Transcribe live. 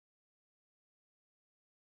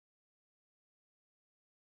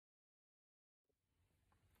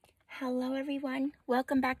Hello everyone,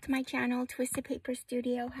 welcome back to my channel, Twisted Paper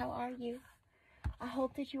Studio. How are you? I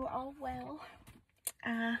hope that you are all well.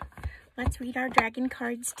 Let's read our dragon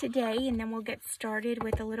cards today and then we'll get started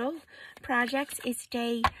with a little project. It's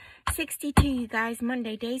day 62, you guys,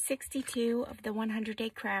 Monday, day 62 of the 100-day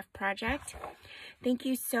craft project. Thank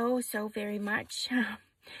you so very much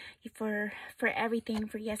for everything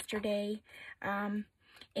for yesterday.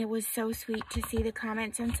 It was so sweet to see the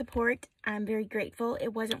comments and support. I'm very grateful.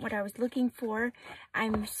 It wasn't what I was looking for.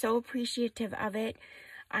 I'm so appreciative of it.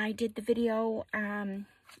 I did the video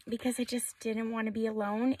because I just didn't want to be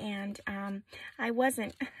alone, and I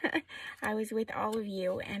wasn't. I was with all of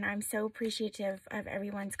you, and I'm so appreciative of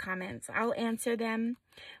everyone's comments. I'll answer them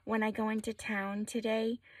when I go into town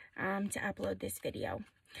today to upload this video.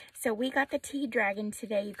 So we got the tea dragon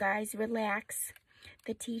today, you guys. Relax.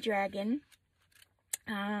 The tea dragon.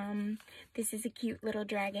 This is a cute little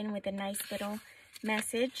dragon with a nice little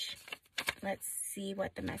message. Let's see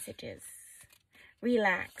what the message is.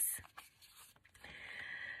 Relax.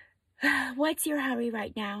 What's your hurry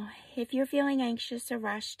right now? If you're feeling anxious or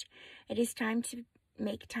rushed, it is time to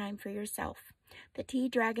make time for yourself. The tea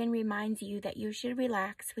dragon reminds you that you should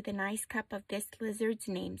relax with a nice cup of this lizard's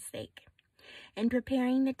namesake. In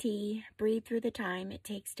preparing the tea, breathe through the time it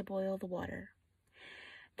takes to boil the water.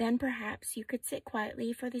 Then perhaps you could sit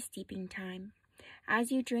quietly for the steeping time.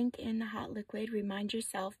 As you drink in the hot liquid, remind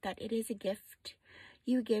yourself that it is a gift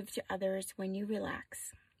you give to others when you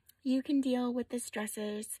relax. You can deal with the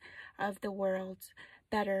stresses of the world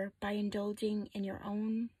better by indulging in your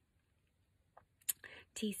own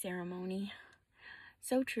tea ceremony.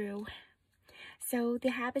 So true. So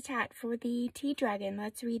the habitat for the tea dragon,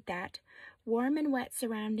 let's read that. Warm and wet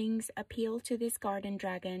surroundings appeal to this garden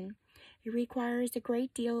dragon. It requires a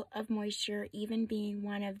great deal of moisture, even being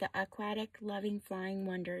one of the aquatic loving flying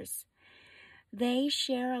wonders. They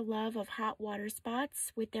share a love of hot water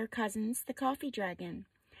spots with their cousins, the coffee dragon.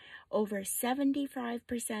 Over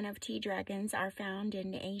 75% of tea dragons are found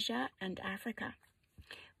in Asia and Africa.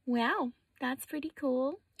 Wow, that's pretty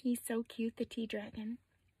cool. He's so cute, the tea dragon.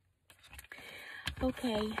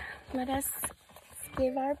 Okay, let us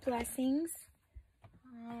give our blessings.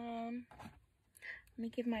 Let me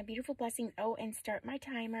give my beautiful blessings. Oh, and start my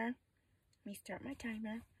timer. Let me start my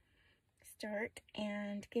timer. Start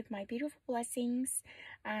and give my beautiful blessings.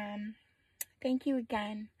 Thank you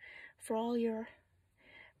again for all your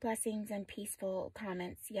blessings and peaceful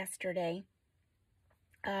comments yesterday.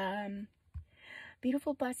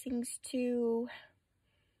 Beautiful blessings to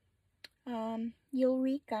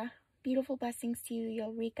Eureka. Beautiful blessings to you,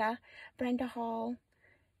 Eureka, Brenda Hall,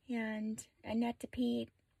 and Annette Pete,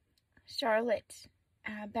 Charlotte,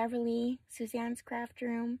 Beverly, Suzanne's Craft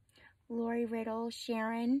Room, Lori Riddle,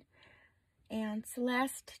 Sharon, and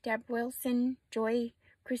Celeste, Deb Wilson, Joy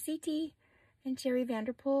Crisiti, and Sherry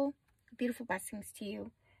Vanderpool. Beautiful blessings to you.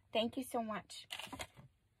 Thank you so much.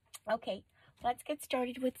 Okay, let's get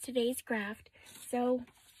started with today's craft. So,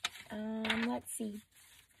 let's see.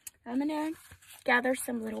 I'm gonna gather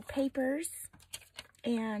some little papers,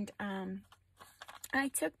 and I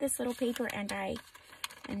took this little paper and I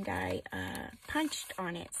punched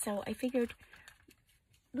on it, so I figured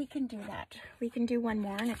we can do that. We can do one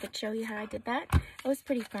more, and I could show you how I did that. It was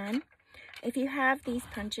pretty fun. If you have these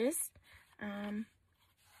punches,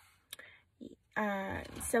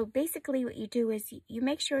 so basically what you do is you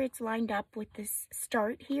make sure it's lined up with this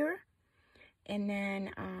start here, and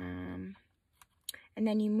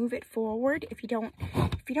then you move it forward. If you don't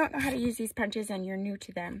know how to use these punches and you're new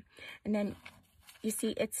to them, and then you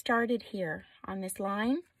see it started here on this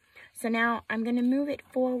line. So now I'm going to move it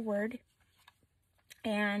forward,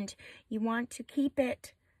 and you want to keep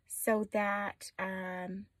it so that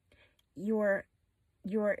your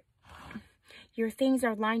things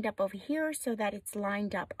are lined up over here, so that it's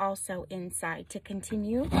lined up also inside to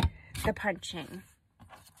continue the punching.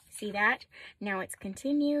 See that? Now it's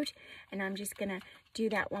continued, and I'm just going to do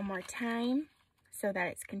that one more time so that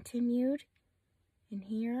it's continued in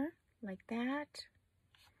here like that.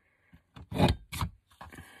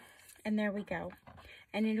 And there we go.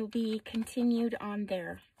 And it'll be continued on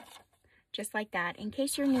there, just like that. In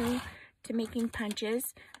case you're new to making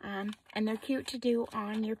punches, and they're cute to do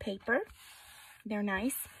on your paper. They're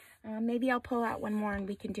nice. Maybe I'll pull out one more and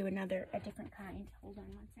we can do a different kind. Hold on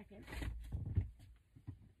one second.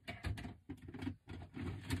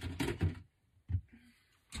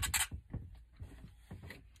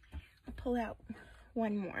 I'll pull out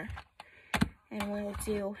one more, and we'll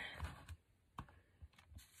do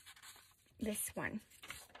this one.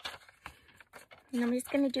 And I'm just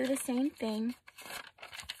going to do the same thing.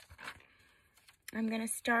 I'm going to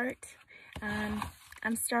start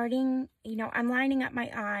I'm starting, you know, I'm lining up my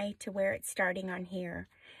eye to where it's starting on here.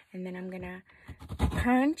 And then I'm going to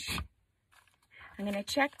punch. I'm going to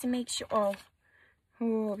check to make sure,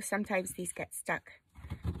 oh, sometimes these get stuck.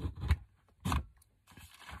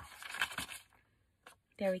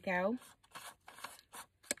 There we go.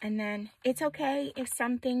 And then it's okay if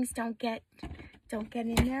some things don't get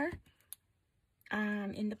in there.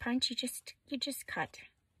 In the punch, you just cut.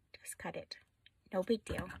 Just cut it. No big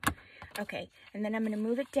deal. Okay, and then I'm going to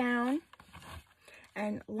move it down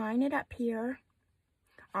and line it up here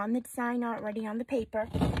on the design already on the paper,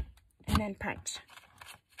 and then punch.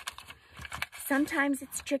 Sometimes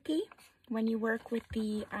it's tricky when you work with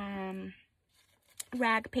the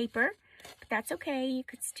rag paper, but that's okay. You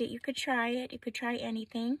could try it. You could try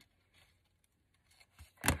anything.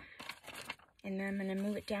 And then I'm going to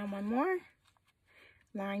move it down one more.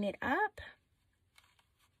 Line it up.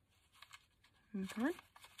 Okay.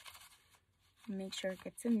 Make sure it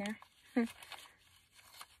gets in there.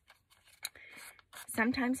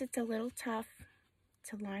 Sometimes it's a little tough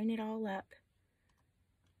to line it all up,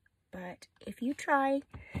 but if you try,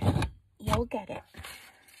 you'll get it.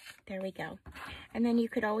 There we go. And then you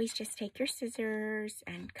could always just take your scissors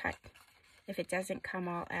and cut if it doesn't come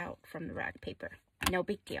all out from the rag paper. No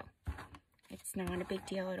big deal. It's not a big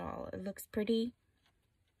deal at all. It looks pretty.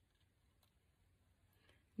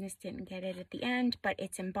 This didn't get it at the end, but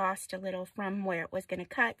it's embossed a little from where it was going to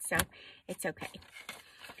cut, so it's okay.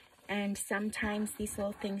 And sometimes these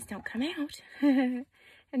little things don't come out, and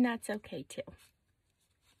that's okay too.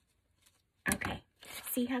 Okay,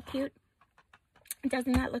 see how cute?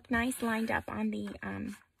 Doesn't that look nice lined up on the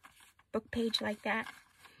book page like that?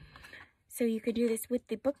 So you could do this with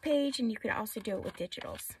the book page, and you could also do it with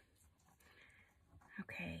digitals.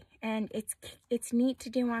 Okay, and it's neat to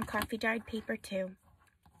do on coffee dyed paper too.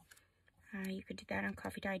 You could do that on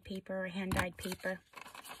coffee dyed paper or hand dyed paper,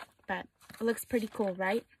 but it looks pretty cool,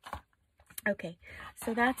 right? Okay,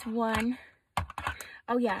 so that's one.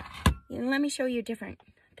 Oh yeah, let me show you a different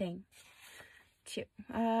thing too.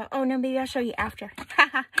 Oh no, maybe I'll show you after.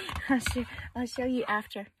 I'll show you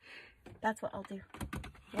after. That's what I'll do.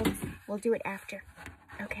 We'll do it after.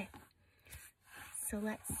 Okay, so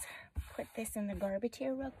let's put this in the garbage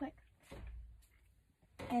here real quick.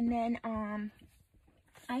 And then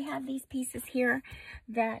I have these pieces here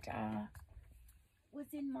that was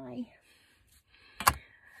in my,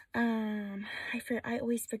 I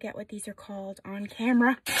always forget what these are called on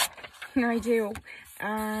camera. I do.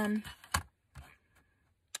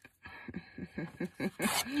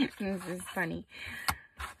 This is funny.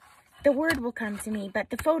 The word will come to me, but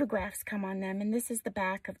the photographs come on them, and this is the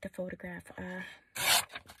back of the photograph.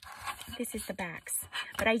 This is the backs.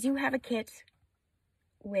 But I do have a kit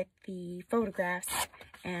with the photographs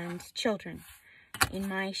and children in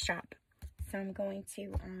my shop. So I'm going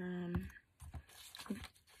to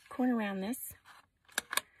corner around this.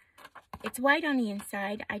 It's white on the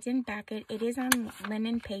inside. I didn't back it. It is on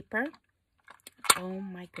linen paper. Oh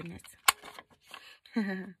my goodness.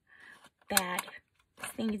 Bad.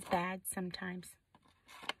 This thing is bad sometimes.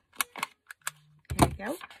 There we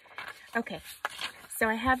go. Okay. So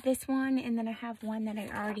I have this one, and then I have one that I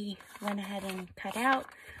already went ahead and cut out.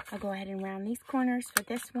 I'll go ahead and round these corners for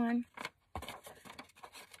this one.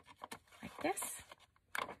 Like this.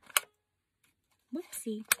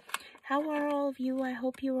 Whoopsie. How are all of you? I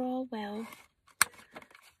hope you are all well.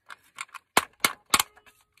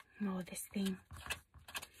 Oh, this thing.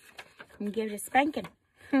 I'm gonna give it a spanking.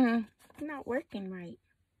 It's not working right.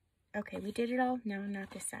 Okay, we did it all? No, not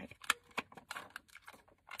this side.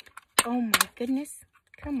 Oh my goodness.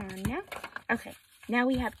 Come on now. Okay, now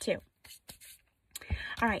we have two.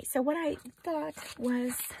 All right, so what I thought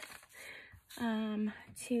was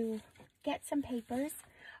to get some papers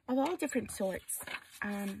of all different sorts.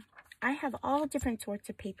 I have all different sorts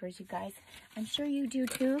of papers, you guys. I'm sure you do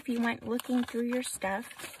too if you went looking through your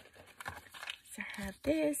stuff. So I have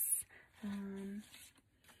this.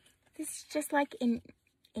 This is just like in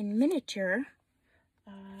miniature.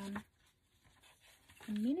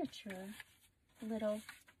 A miniature little.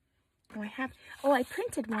 Oh, I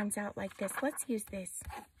printed ones out like this. Let's use this.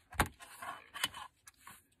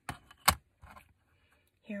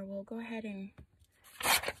 Here, we'll go ahead and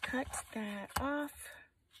cut that off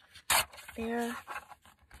there.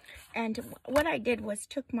 And what I did was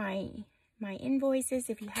took my invoices,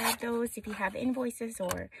 if you have those, if you have invoices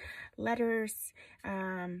or letters,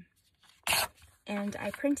 and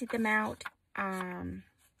I printed them out.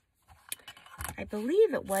 I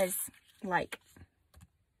believe it was like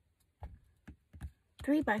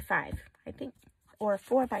 3 by 5, I think, or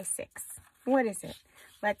 4 by 6. What is it?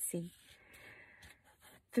 Let's see.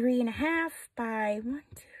 3.5 by 1, 2, 3,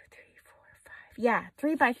 4, 5. Yeah,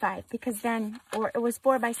 3 by 5, because then, or it was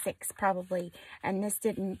 4 by 6 probably, and this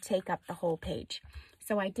didn't take up the whole page.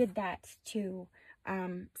 So I did that to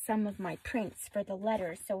some of my prints for the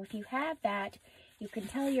letters. So if you have that, you can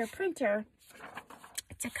tell your printer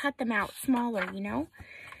to cut them out smaller, you know,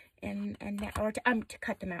 or to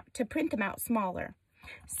cut them out, to print them out smaller,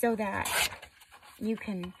 so that you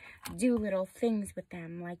can do little things with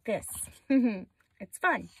them like this. It's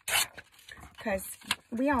fun, because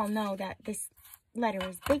we all know that this letter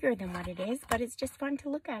is bigger than what it is, but it's just fun to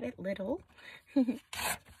look at it little.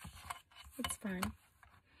 It's fun.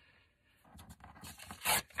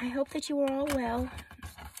 I hope that you are all well,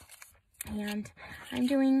 and I'm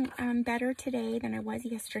doing better today than I was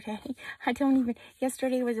yesterday.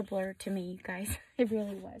 Yesterday was a blur to me, guys. It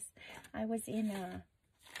really was. I was in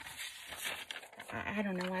I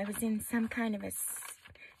don't know, I was in some kind of a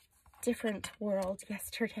different world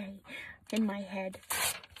yesterday in my head.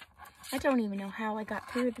 I don't even know how I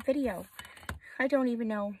got through the video. I don't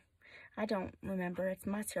remember. It's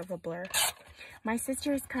much of a blur. My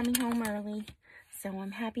sister is coming home early, so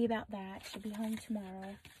I'm happy about that. She'll be home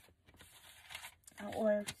tomorrow.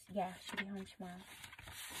 Yeah, she'll be home tomorrow.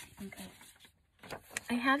 Okay.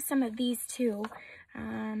 I have some of these too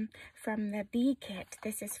from the bee kit.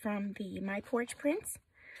 This is from the My Porch prints.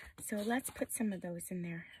 So let's put some of those in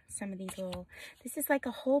there. Some of these little, this is like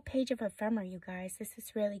a whole page of ephemera, you guys. This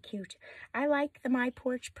is really cute. I like the My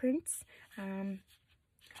Porch prints.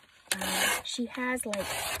 She has, like,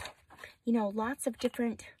 you know, lots of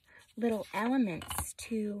different little elements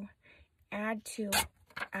to add to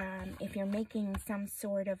if you're making some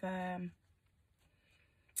sort of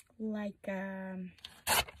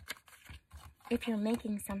if you're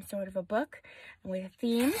making some sort of a book with a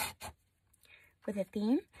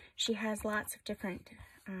theme, she has lots of different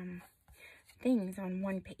things on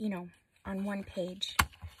one, on one page.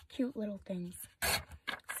 Cute little things.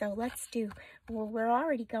 So let's do, well, we're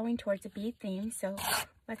already going towards a bee theme, so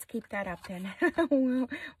let's keep that up then.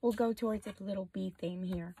 we'll go towards a little bee theme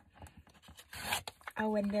here.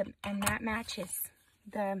 Oh, and that matches.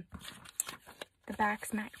 The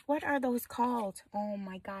backs match. What are those called? Oh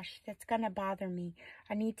my gosh, that's gonna bother me.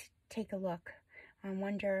 I need to take a look. I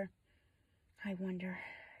wonder,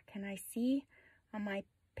 can I see on my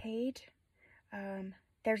page?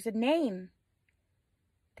 There's a name.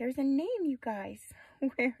 There's a name, you guys.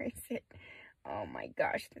 Where is it? Oh my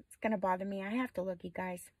gosh, that's gonna bother me. I have to look, you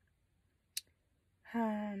guys.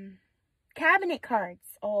 Cabinet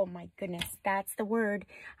cards. Oh my goodness, that's the word.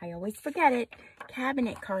 I always forget it.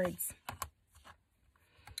 Cabinet cards.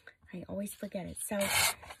 I always forget it. So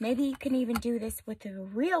maybe you can even do this with a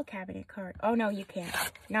real cabinet card. Oh no, you can't.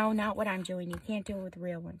 No, not what I'm doing. You can't do it with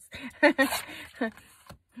real ones.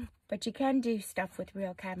 But you can do stuff with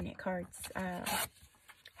real cabinet cards.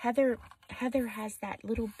 Heather has that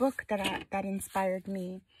little book that inspired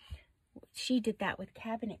me. She did that with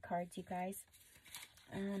cabinet cards, you guys.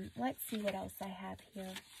 Let's see what else I have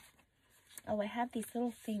here. Oh, I have these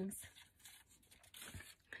little things.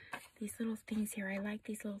 These little things here. I like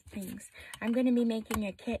these little things. I'm going to be making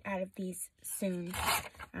a kit out of these soon.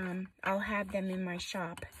 I'll have them in my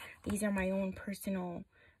shop. These are my own personal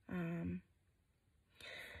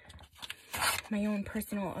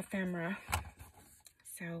ephemera.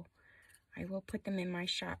 So I will put them in my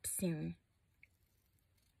shop soon.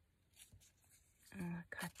 I'll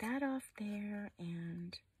cut that off there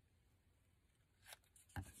and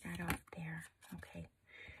that off there. Okay,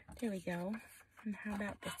 there we go. And how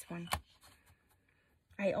about this one?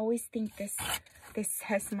 I always think this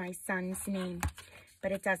says my son's name,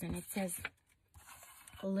 but it doesn't. It says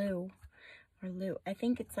Lou or Lou. I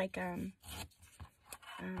think it's like oh,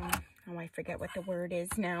 I forget what the word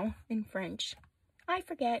is now in French. I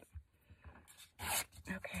forget.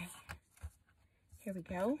 Okay. Here we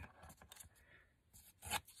go.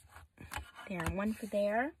 There, one for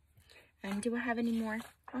there. And do I have any more?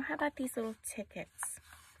 Oh, how about these little tickets?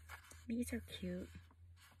 These are cute.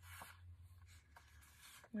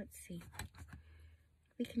 Let's see.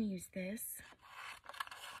 We can use this.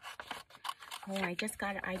 Oh, I just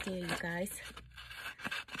got an idea, you guys.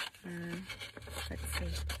 Let's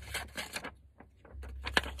see.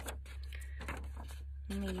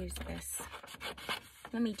 Let me use this.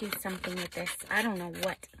 Let me do something with this. I don't know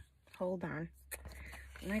what. Hold on.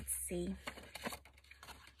 Let's see.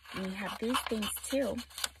 We have these things too.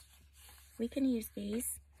 We can use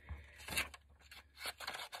these.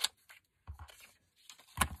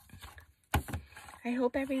 I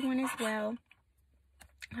hope everyone is well.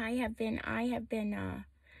 I have been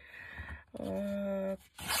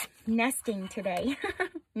nesting today.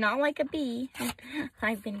 not like a bee.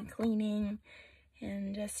 I've been cleaning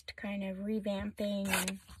and just kind of revamping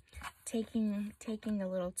and taking a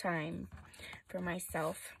little time for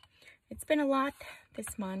myself. It's been a lot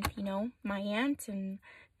this month, you know, my aunt and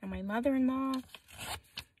my mother-in-law.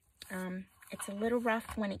 It's a little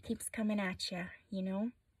rough when it keeps coming at you, you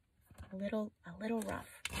know, a little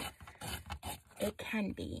rough. It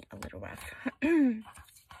can be a little rough. Let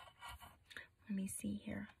me see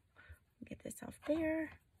here. Get this off there.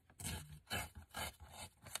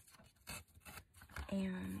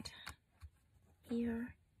 And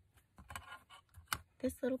here.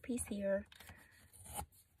 This little piece here.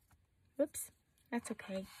 Whoops, that's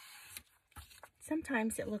okay.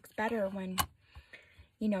 Sometimes it looks better when,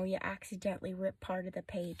 you know, you accidentally rip part of the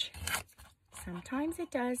page. Sometimes it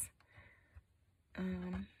does.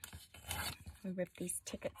 We rip these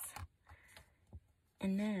tickets.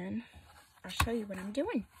 And then I'll show you what I'm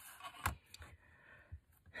doing.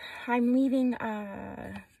 I'm leaving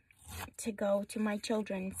to go to my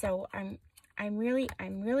children, so I'm really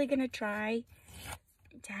gonna try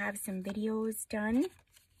to have some videos done.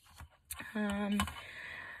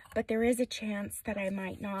 But there is a chance that I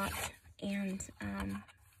might not, and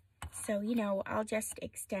so, you know, I'll just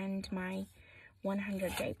extend my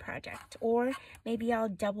 100-day project, or maybe I'll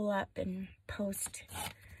double up and post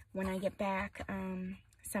when I get back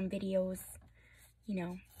some videos. You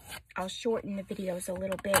know, I'll shorten the videos a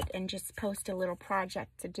little bit and just post a little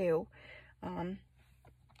project to do, and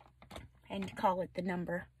call it the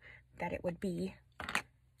number that it would be.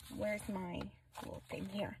 Where's my little thing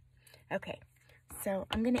here? Okay, so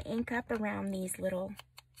I'm gonna ink up around these little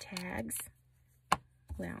tags.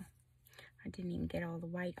 Well, I didn't even get all the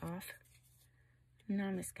white off. Now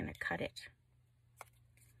I'm just gonna cut it.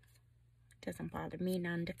 Doesn't bother me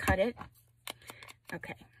none to cut it.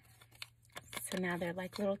 Okay, so now they're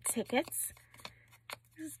like little tickets.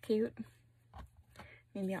 This is cute.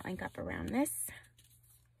 Maybe I'll ink up around this.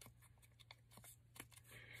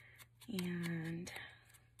 And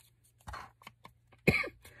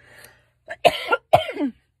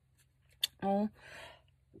oh,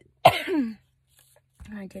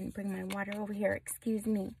 I didn't bring my water over here, excuse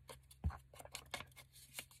me.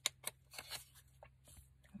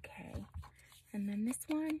 Okay, and then this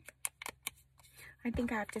one, I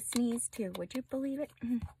think I have to sneeze too, would you believe it?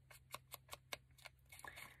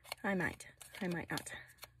 I might not.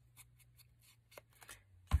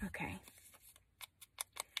 Okay,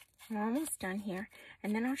 we're almost done here,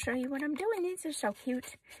 and then I'll show you what I'm doing. These are so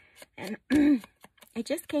cute, and it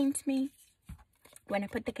just came to me when I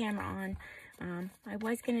put the camera on. I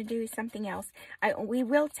was going to do something else. We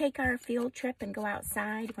will take our field trip and go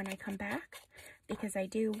outside when I come back, because I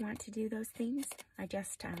do want to do those things. I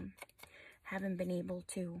just haven't been able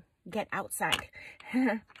to get outside.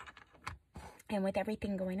 And with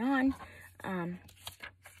everything going on,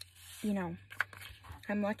 you know,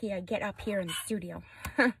 I'm lucky I get up here in the studio.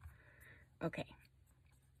 Okay.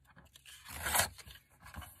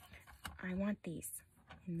 I want these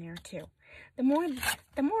in there too. The more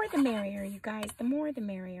the merrier, you guys. The more the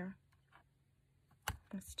merrier.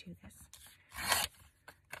 Let's do this.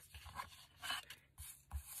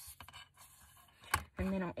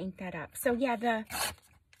 And then I'll ink that up. So yeah,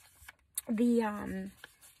 the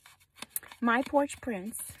My Porch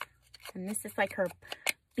Prince, and this is like her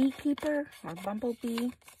beekeeper or bumblebee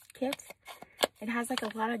kit. It has like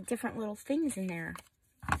a lot of different little things in there.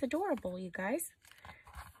 It's adorable, you guys.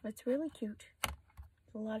 It's really cute.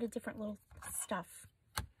 A lot of different little stuff.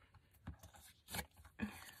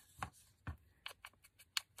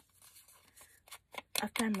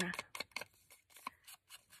 Ephemera.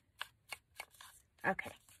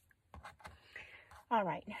 Okay. All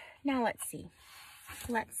right. Now let's see.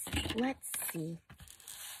 Let's see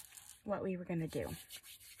what we were gonna do.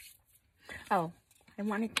 Oh, let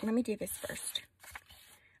me do this first.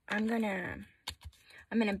 I'm gonna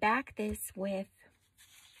back this with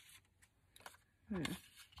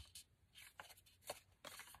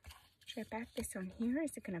should I back this on here?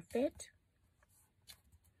 Is it gonna fit?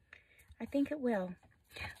 I think it will.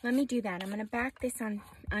 Let me do that. I'm gonna back this on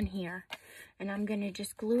here, and I'm gonna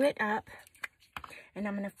just glue it up, and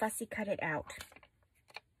I'm gonna fussy cut it out.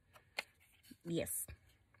 Yes.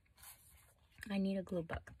 I need a glue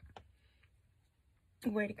book.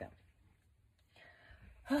 Where to go?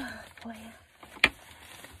 Oh boy.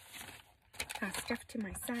 Got stuff to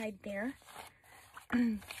my side there.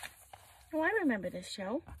 Oh, I remember this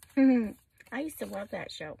show. I used to love that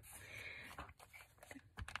show.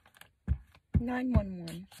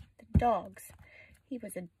 911. The dogs. He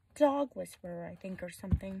was a dog whisperer, I think, or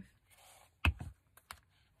something.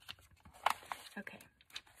 Okay.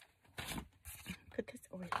 Put this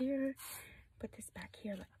over here. Put this back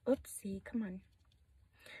here. Oopsie, come on.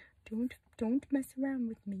 Don't mess around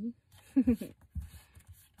with me.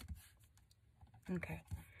 Okay,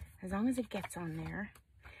 as long as it gets on there.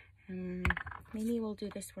 And maybe we'll do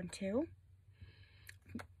this one too.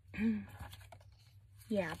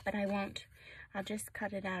 Yeah, but I won't. I'll just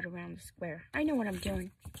cut it out around the square. I know what I'm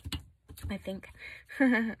doing. I think.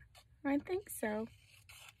 I think so.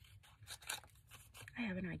 I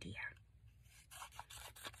have an idea.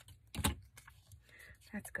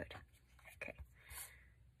 That's good. Okay.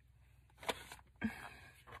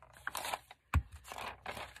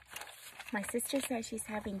 My sister says she's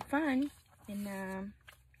having fun, and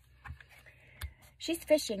she's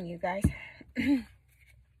fishing, you guys.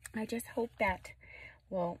 I just hope that,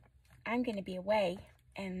 well, I'm going to be away,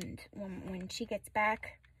 and when she gets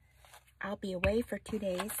back, I'll be away for 2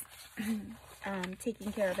 days,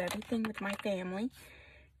 taking care of everything with my family,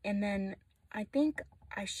 and then I think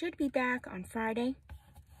I should be back on Friday.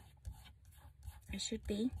 I should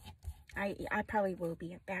be. I probably will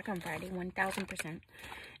be back on Friday, 1000%.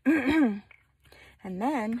 And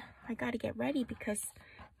then I got to get ready because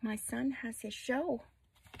my son has his show.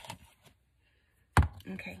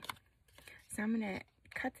 Okay, so I'm going to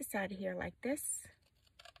cut this out of here like this.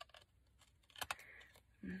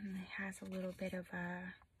 It has a little bit of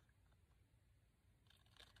a,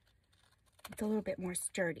 it's a little bit more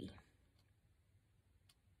sturdy.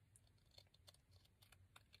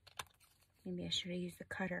 Maybe I should have used the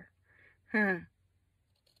cutter.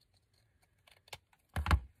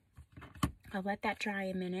 I'll let that dry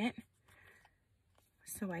a minute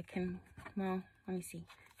so I can, well, let me see.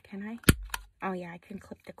 Can I? Oh yeah, I can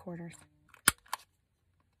clip the corners.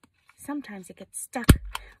 Sometimes it gets stuck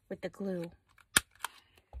with the glue.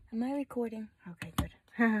 Am I recording? Okay, good.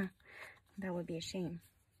 That would be a shame.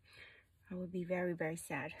 I would be very, very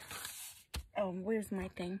sad. Oh, where's my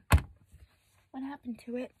thing? What happened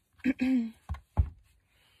to it? It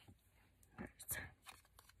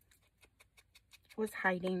was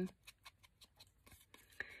hiding.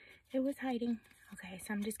 It was hiding. Okay,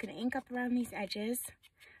 so I'm just going to ink up around these edges.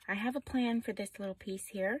 I have a plan for this little piece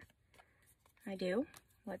here. I do.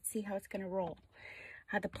 Let's see how it's going to roll.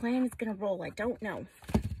 How the plan is going to roll, I don't know.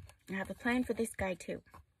 I have a plan for this guy too.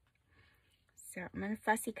 So I'm going to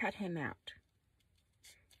fussy cut him out.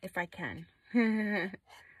 If I can.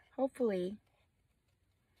 Hopefully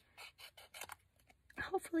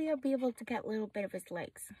I'll be able to get a little bit of his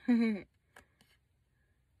legs.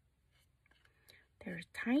 They're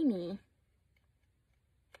tiny.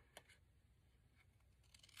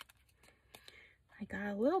 I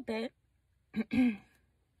got a little bit.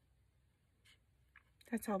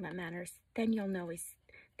 That's all that matters. Then you'll know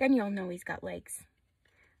he's got legs.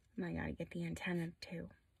 And I gotta get the antenna too.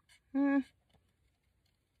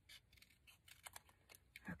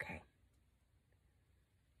 Okay.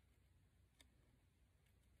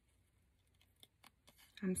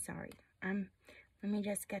 I'm sorry. Let me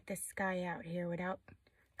just get this guy out here without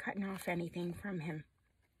cutting off anything from him.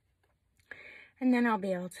 And then I'll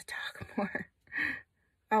be able to talk more.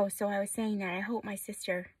 Oh, so I was saying that I hope my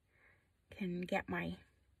sister can get my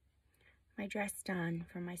dress done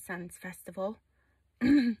for my son's festival.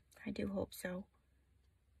 I do hope so.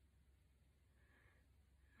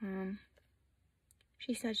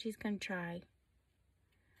 She said she's gonna try.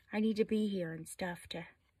 I need to be here and stuff to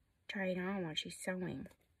try it on while she's sewing.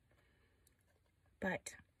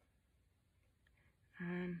 But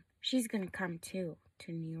she's gonna come too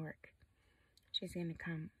to New York. She's gonna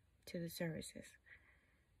come to the services.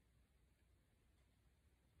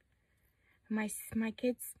 My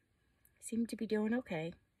kids seem to be doing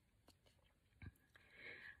okay.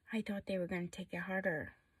 I thought they were gonna take it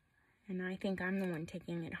harder, and I think I'm the one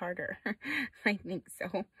taking it harder. I think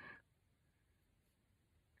so.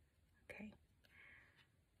 Okay.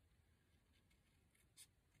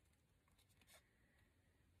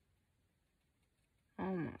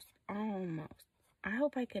 Almost. I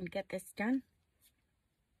hope I can get this done.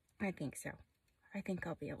 I think so. I think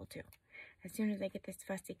I'll be able to. As soon as I get this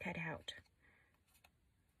fussy cut out.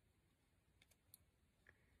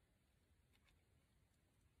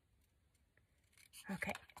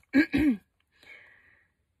 Okay.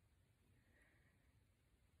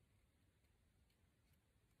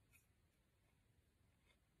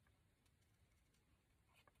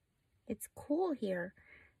 It's cool here.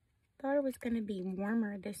 Thought it was going to be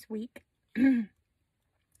warmer this week.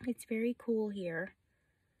 It's very cool here.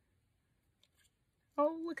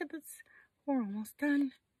 Oh, look at this. We're almost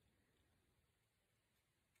done.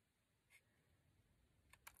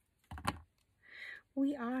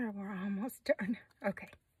 We're almost done. Okay.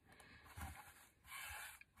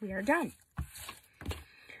 We are done.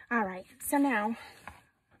 All right, so now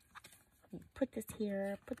put this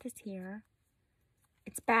here, put this here.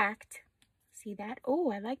 It's backed. See that?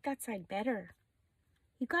 Oh, I like that side better.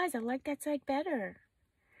 You guys, I like that side better.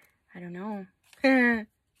 I don't know.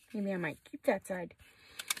 Maybe I might keep that side.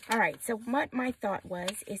 All right, so what my thought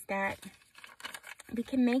was is that we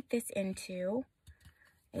can make this into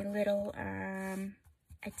a little, a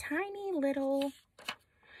tiny little,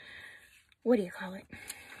 what do you call it?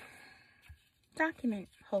 Document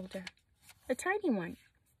holder. A tiny one,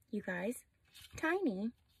 you guys.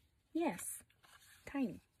 Tiny. Yes,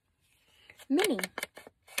 tiny. Mini.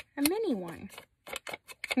 A mini one.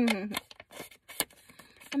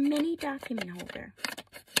 A mini document holder.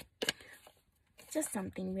 Just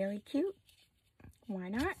something really cute. Why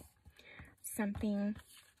not? Something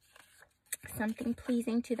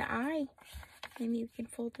pleasing to the eye. Maybe you can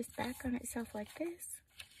fold this back on itself like this.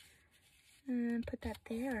 And put that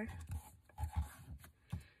there.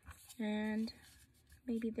 And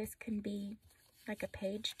maybe this can be like a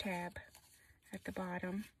page tab at the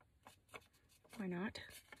bottom. Why not?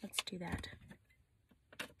 Let's do that.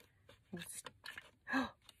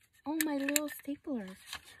 Oh, my little staplers.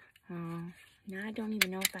 Oh, now I don't even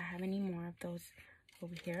know if I have any more of those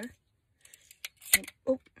over here. And,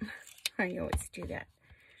 oh, I always do that.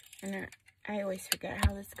 And I always forget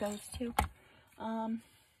how this goes too.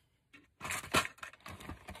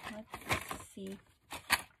 Let's see.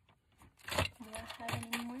 Do I have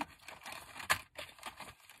any more?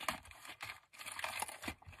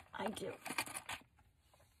 I do.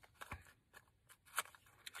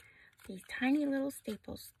 These tiny little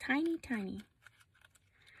staples. Tiny, tiny.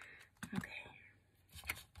 Okay.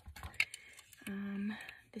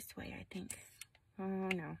 This way, I think. Oh,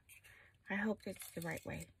 no. I hope it's the right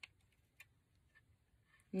way.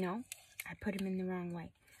 No, I put them in the wrong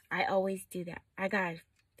way. I always do that.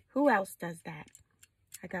 Who else does that?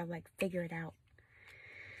 I gotta, like, figure it out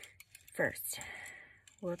first.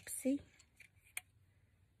 Whoopsie.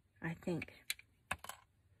 I think.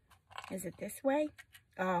 Is it this way?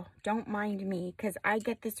 Oh, don't mind me, because I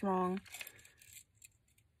get this wrong.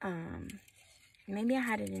 Maybe I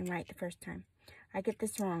had it in right the first time. I get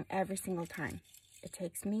this wrong every single time. It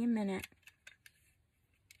takes me a minute.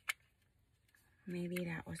 Maybe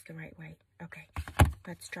that was the right way. Okay,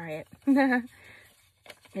 let's try it.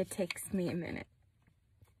 It takes me a minute.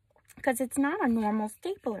 Because it's not a normal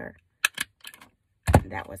stapler.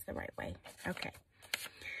 That was the right way. Okay.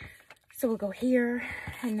 So we'll go here,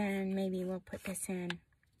 and then maybe we'll put this in.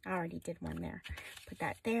 I already did one there. Put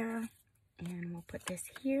that there, and we'll put this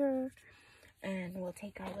here, and we'll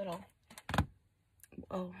take our little,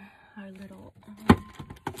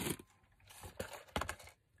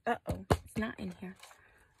 uh-oh, it's not in here.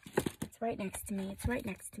 It's right next to me. It's right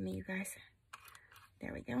next to me, you guys.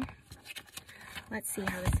 There we go. Let's see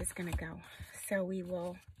how this is going to go. So we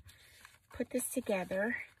will put this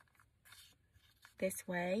together this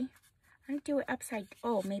way. I'm going to do it upside,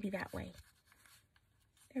 oh, maybe that way.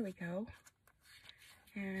 There we go.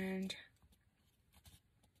 And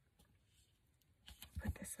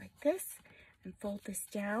put this like this and fold this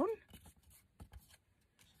down.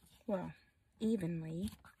 Well, evenly.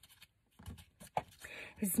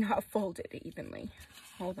 It's not folded evenly.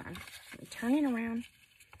 Hold on. Let me turn it around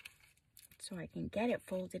so I can get it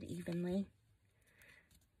folded evenly.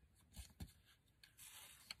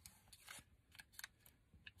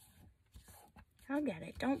 I'll get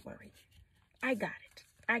it. Don't worry. I got it.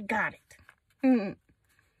 I got it.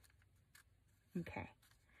 Okay.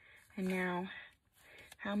 And now,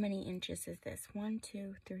 how many inches is this? 1,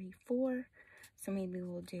 2, 3, 4. So maybe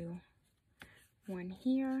we'll do one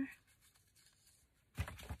here.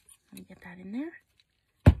 Let me get that in there.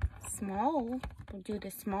 Small. We'll do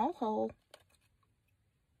the small hole.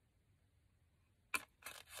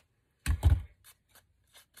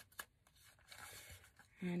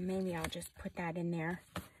 And maybe I'll just put that in there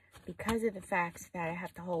because of the fact that I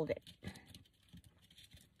have to hold it.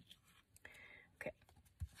 Okay.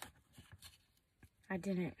 I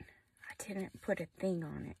didn't put a thing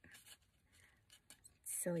on it.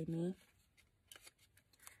 Silly me.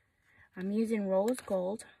 I'm using rose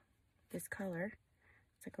gold, this color.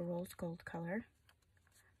 It's like a rose gold color.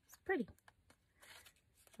 It's pretty.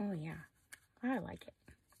 Oh yeah, I like it.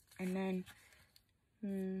 And then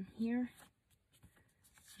here,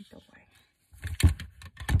 the way.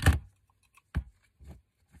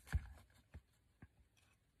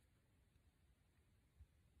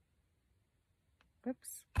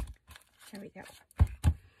 Whoops. There we go.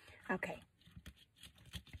 Okay.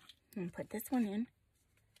 I'm gonna put this one in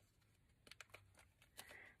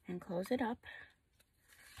and close it up.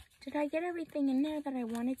 Did I get everything in there that I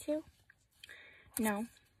wanted to? No.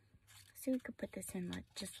 So we could put this in like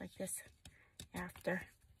just like this after.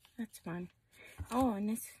 That's fun. Oh, and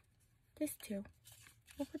this too.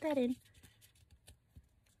 We'll put that in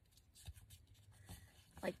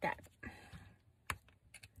like that.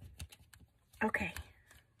 Okay.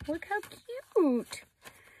 Look how cute.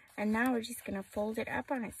 And now we're just gonna fold it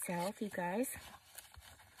up on itself, you guys.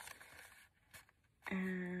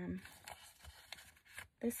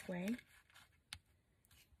 This way.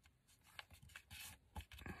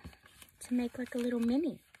 To make like a little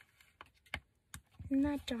mini. Isn't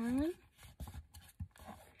that darling?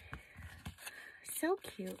 So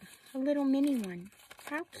cute. A little mini one.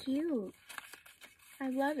 How cute. I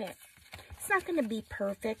love it. It's not going to be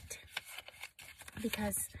perfect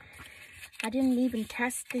because I didn't even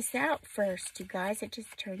test this out first, you guys. I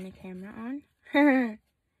just turned the camera on.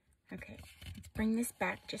 Okay, let's bring this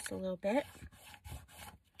back just a little bit.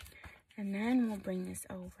 And then we'll bring this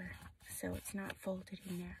over so it's not folded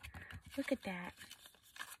in there. Look at that.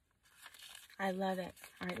 I love it.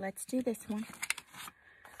 All right, let's do this one.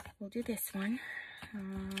 We'll do this one.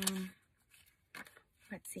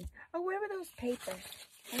 Let's see. Oh, where were those papers?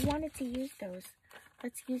 I wanted to use those.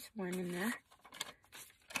 Let's use one in there.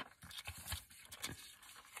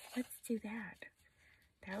 Let's do that.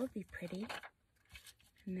 That would be pretty.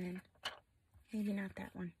 And then, maybe not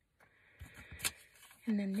that one.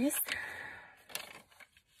 And then this.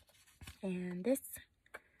 And this.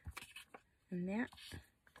 And that.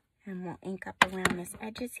 And we'll ink up around this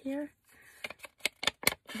edges here.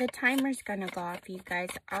 The timer's gonna go off, you guys.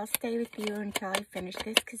 I'll stay with you until I finish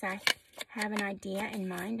this because I have an idea in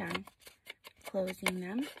mind on closing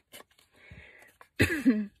them.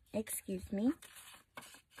 Excuse me.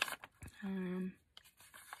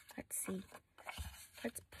 Let's see.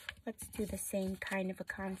 Let's do the same kind of a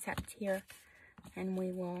concept here, and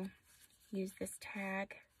we will use this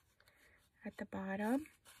tag at the bottom,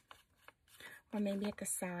 or maybe at the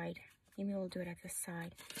side. Maybe we'll do it at the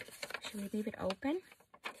side. Should we leave it open?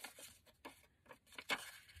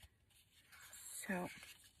 So,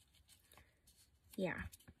 yeah,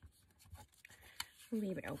 we'll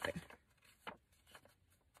leave it open.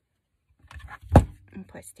 And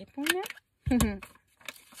put a staple in there.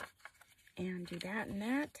 And do that and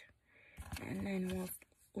that. And then we'll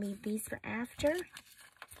leave these for after.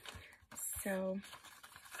 So,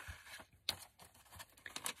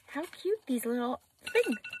 how cute these little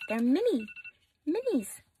things. They're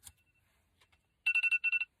minis.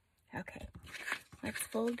 Okay. Let's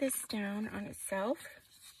fold this down on itself.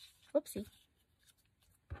 Whoopsie.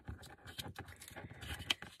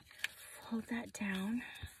 Fold that down.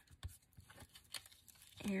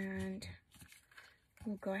 And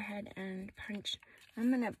we'll go ahead and punch.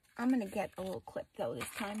 I'm gonna get a little clip though this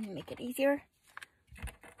time to make it easier.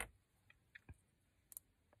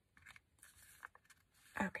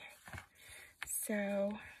 Okay.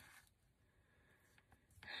 So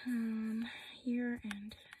here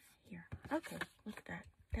and here. Okay, look at that.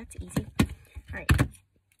 That's easy. All right.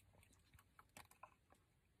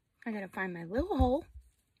 I gotta find my little hole.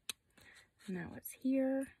 Now it's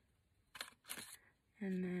here.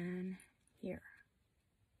 And then here.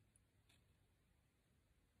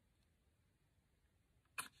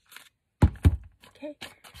 Okay.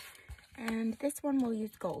 And this one we'll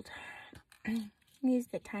use gold. Use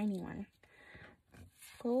the tiny one.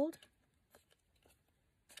 Gold.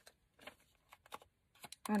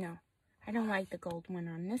 Oh no. I don't like the gold one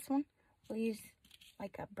on this one. We'll use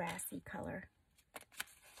like a brassy color.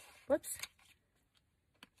 Whoops.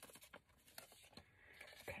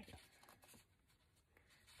 Okay.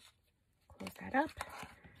 Close that up.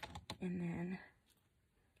 And then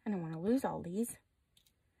I don't want to lose all these.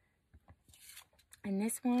 And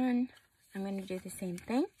this one, I'm going to do the same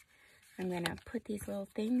thing. I'm going to put these little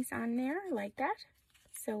things on there like that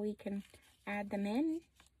so we can add them in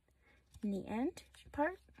the end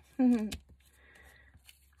part. And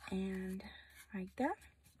like that.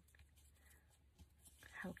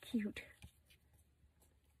 How cute.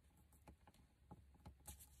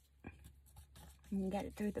 And get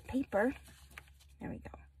it through the paper. There we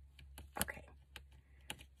go. Okay.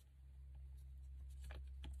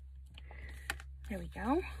 There we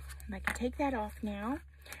go. I can take that off now.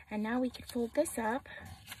 And now we can fold this up.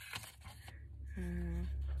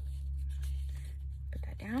 Put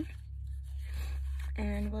that down.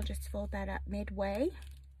 And we'll just fold that up midway.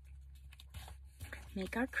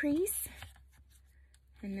 Make our crease.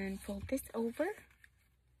 And then fold this over.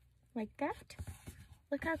 Like that.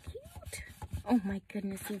 Look how cute. Oh my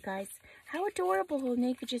goodness, you guys. How adorable. And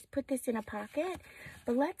they could just put this in a pocket.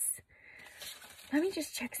 But let me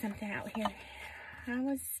just check something out here. I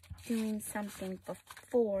was doing something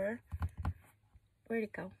before. Where'd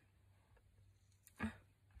it go?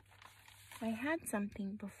 I had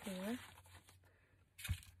something before.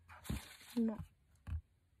 No,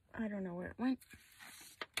 I don't know where it went.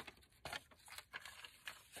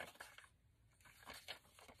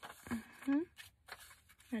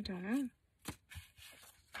 I don't know.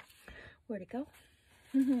 Where'd it go?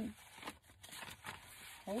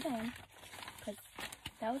 Hold on. Because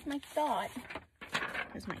that was my thought.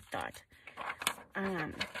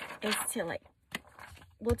 Is to like,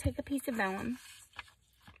 we'll take a piece of vellum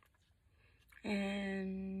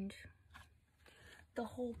and the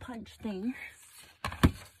whole punch thing.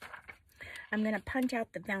 I'm going to punch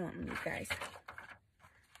out the vellum, you guys.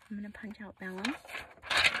 I'm going to punch out vellum.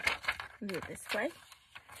 Do it this way.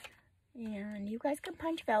 And you guys can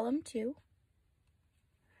punch vellum too.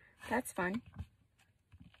 That's fun.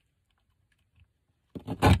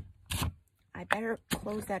 I better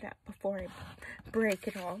close that up before I break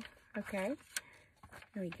it all. Okay.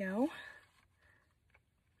 There we go.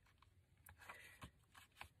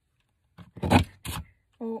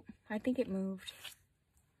 Oh, I think it moved.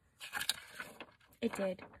 It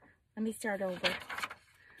did. Let me start over.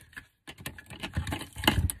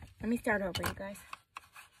 Let me start over, you guys.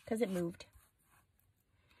 Because it moved.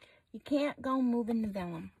 You can't go moving the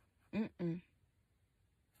vellum.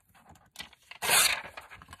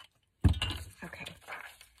 Okay.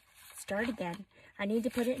 Start again. I need to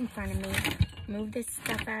put it in front of me. Move this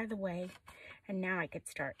stuff out of the way. And now I could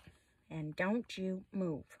start. And don't you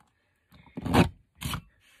move.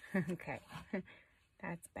 Okay.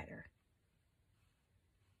 That's better.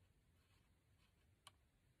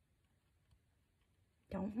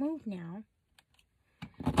 Don't move now.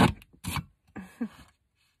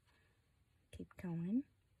 Keep going.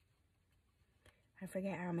 I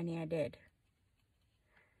forget how many I did.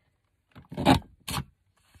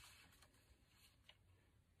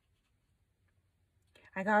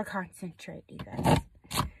 I gotta concentrate, you guys.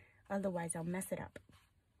 Otherwise, I'll mess it up.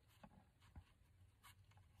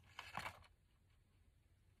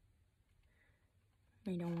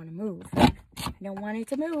 I don't want to move. I don't want it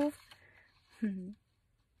to move.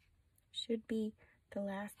 Should be the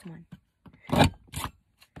last one.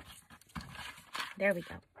 There we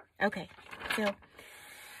go. Okay, so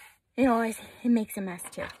it makes a mess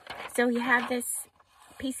too. So you have this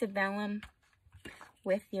piece of vellum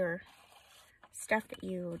with your stuff that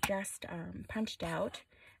you just punched out,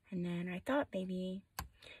 and then I thought maybe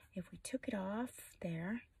if we took it off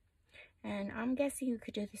there, and I'm guessing you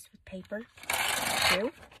could do this with paper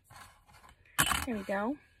too. There we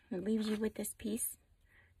go. It leaves you with this piece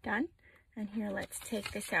done. And here, let's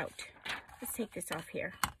take this out. Let's take this off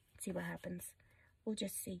here. See what happens. We'll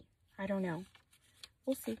just see. I don't know.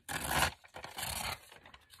 We'll see.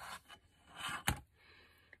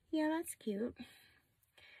 Yeah, that's cute.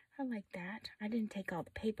 I like that. I didn't take all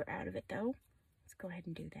the paper out of it, though. Let's go ahead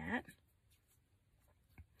and do that.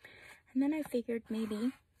 And then I figured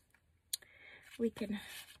maybe we can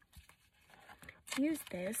use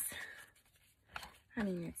this. I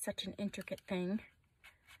mean, it's such an intricate thing.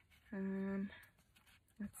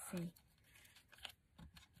 Let's see.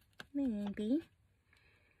 Maybe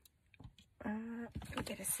we'll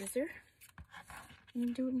get a scissor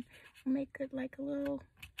and we'll make it like a little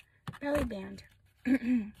belly band.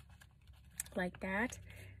 Like that.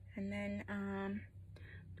 And then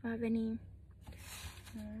do I have any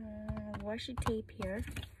washi tape here?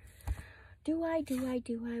 Do I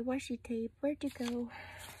washi tape? Where'd you go?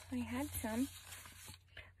 I had some.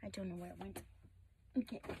 I don't know where it went.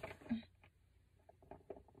 Okay.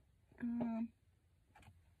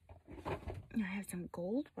 I have some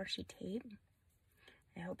gold washi tape.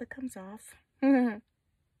 I hope it comes off.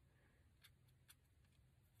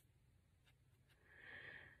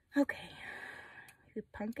 Okay. You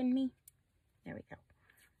punking me? There we go.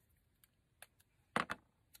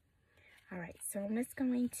 Alright, so I'm just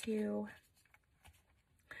going to...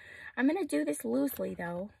 I'm going to do this loosely,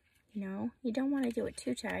 though. You know, you don't want to do it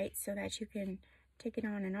too tight so that you can take it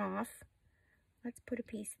on and off. Let's put a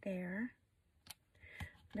piece there.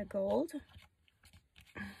 The gold.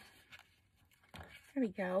 There we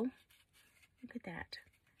go. Look at that.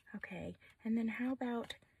 Okay, and then how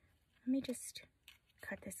about, let me just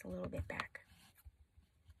cut this a little bit back.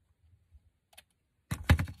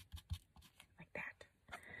 Like that.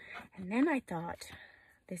 And then I thought,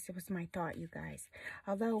 this was my thought, you guys.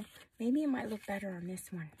 Although, maybe it might look better on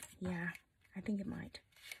this one. Yeah, I think it might.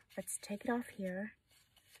 Let's take it off here.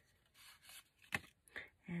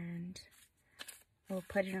 And we'll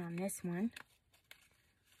put it on this one.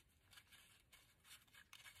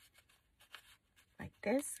 Like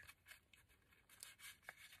this.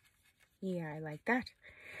 Yeah, I like that.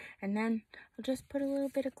 And then I'll just put a little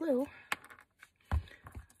bit of glue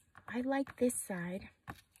I like this side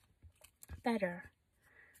better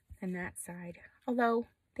than that side. Although,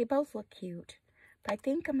 they both look cute. But I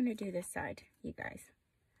think I'm going to do this side, you guys.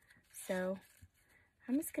 So,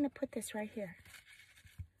 I'm just going to put this right here.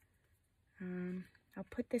 I'll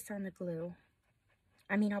put this on the glue.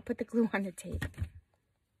 I'll put the glue on the tape.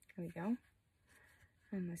 There we go.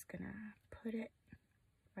 I'm just going to put it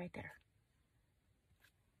right there.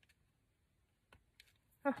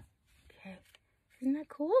 Oh, okay. Isn't that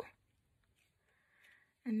cool?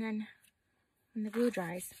 And then, when the glue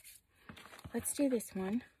dries, let's do this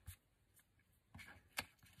one.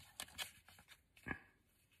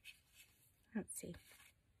 Let's see.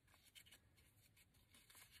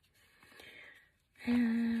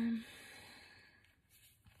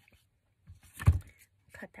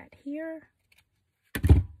 Cut that here.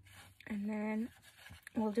 And then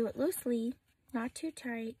we'll do it loosely, not too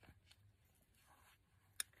tight.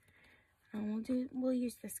 And we'll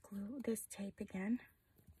use this tape again.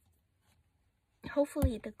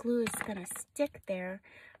 Hopefully the glue is gonna stick there.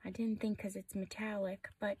 I didn't think because it's metallic,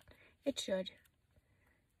 but it should.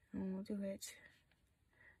 And we'll do it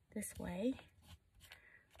this way.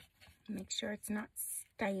 Make sure it's not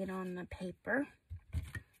staying on the paper.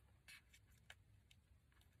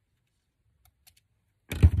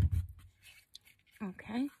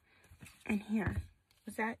 Okay. And here,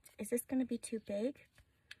 is this going to be too big?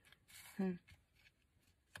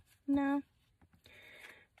 No.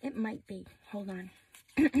 It might be. Hold on.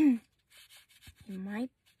 It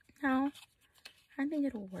might. No. I think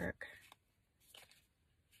it'll work.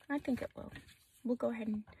 I think it will. We'll go ahead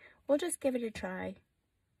and we'll just give it a try.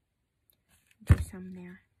 Do some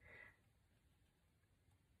there.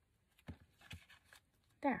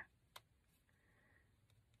 There.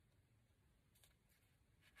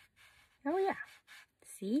 Oh yeah.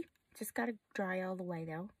 See? Just gotta dry all the way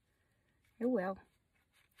though. It will.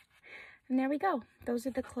 And there we go. Those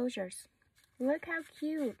are the closures. Look how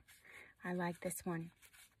cute. I like this one.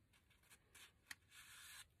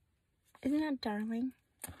 Isn't that darling?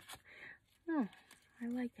 Oh, I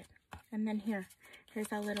like it. And then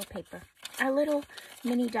here's our little paper. Our little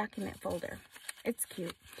mini document folder. It's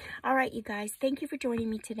cute. All right, you guys. Thank you for joining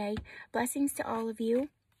me today. Blessings to all of you.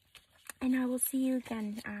 And I will see you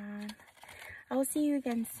again. I will see you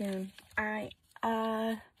again soon.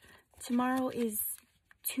 Tomorrow is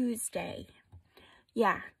Tuesday.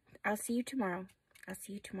 Yeah, I'll see you tomorrow. I'll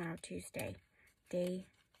see you tomorrow, Tuesday. Day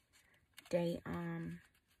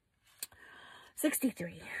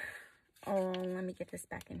 63. Oh, let me get this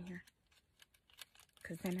back in here.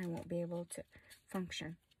 Because then I won't be able to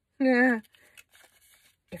function. Yeah.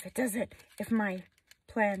 If my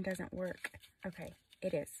plan doesn't work. Okay,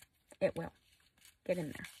 it is. It will. Get in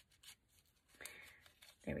there.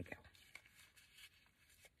 There we go.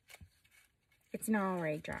 It's not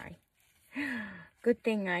already dry. Good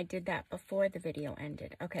thing I did that before the video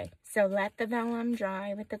ended. Okay, so let the vellum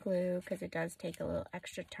dry with the glue because it does take a little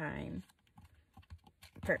extra time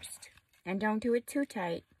first. And don't do it too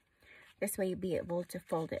tight. This way you'll be able to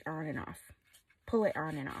fold it on and off. Pull it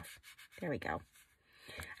on and off. There we go.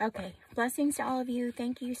 Okay, blessings to all of you.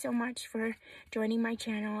 Thank you so much for joining my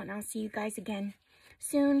channel, and I'll see you guys again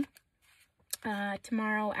soon.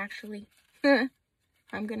 Tomorrow, actually.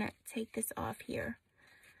 I'm gonna take this off here.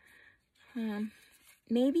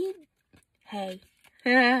 Maybe, hey.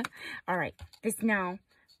 All right, this now,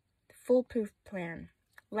 the foolproof plan.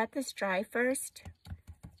 Let this dry first.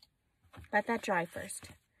 Let that dry first.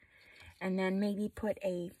 And then maybe put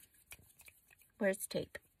where's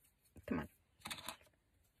tape? Come on.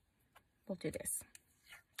 We'll do this.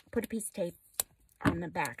 Put a piece of tape on the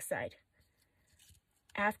back side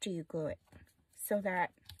after you glue it. So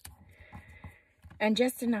that, and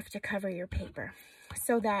just enough to cover your paper.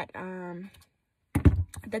 So that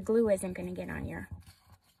the glue isn't going to get on your,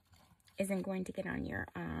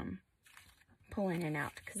 pull in and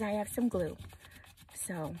out. Because I have some glue.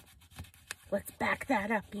 So, let's back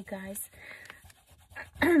that up, you guys.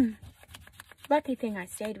 Lucky thing I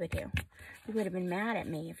stayed with you. You would have been mad at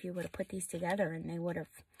me if you would have put these together and they would have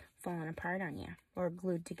fallen apart on you. Or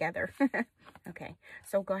glued together. Okay,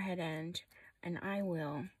 so go ahead and I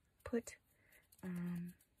will put,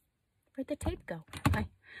 where'd the tape go? I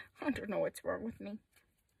don't know what's wrong with me.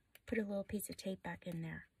 Put a little piece of tape back in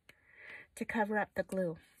there to cover up the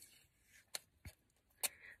glue.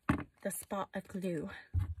 The spot of glue.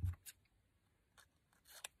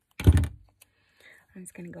 I'm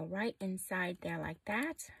just going to go right inside there like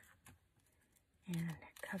that and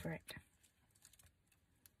cover it.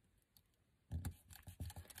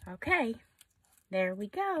 Okay, there we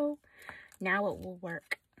go. Now it will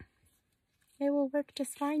work. It will work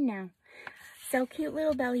just fine now. So cute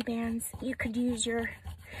little belly bands. You could use your,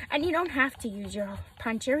 and you don't have to use your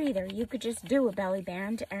puncher either. You could just do a belly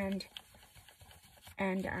band and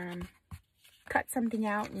cut something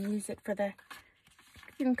out and use it for the,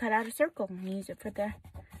 you can cut out a circle and use it for the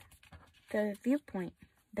viewpoint,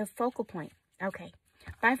 the focal point. Okay.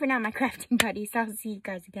 Bye for now, my crafting buddies. I'll see you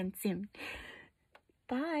guys again soon.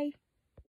 Bye.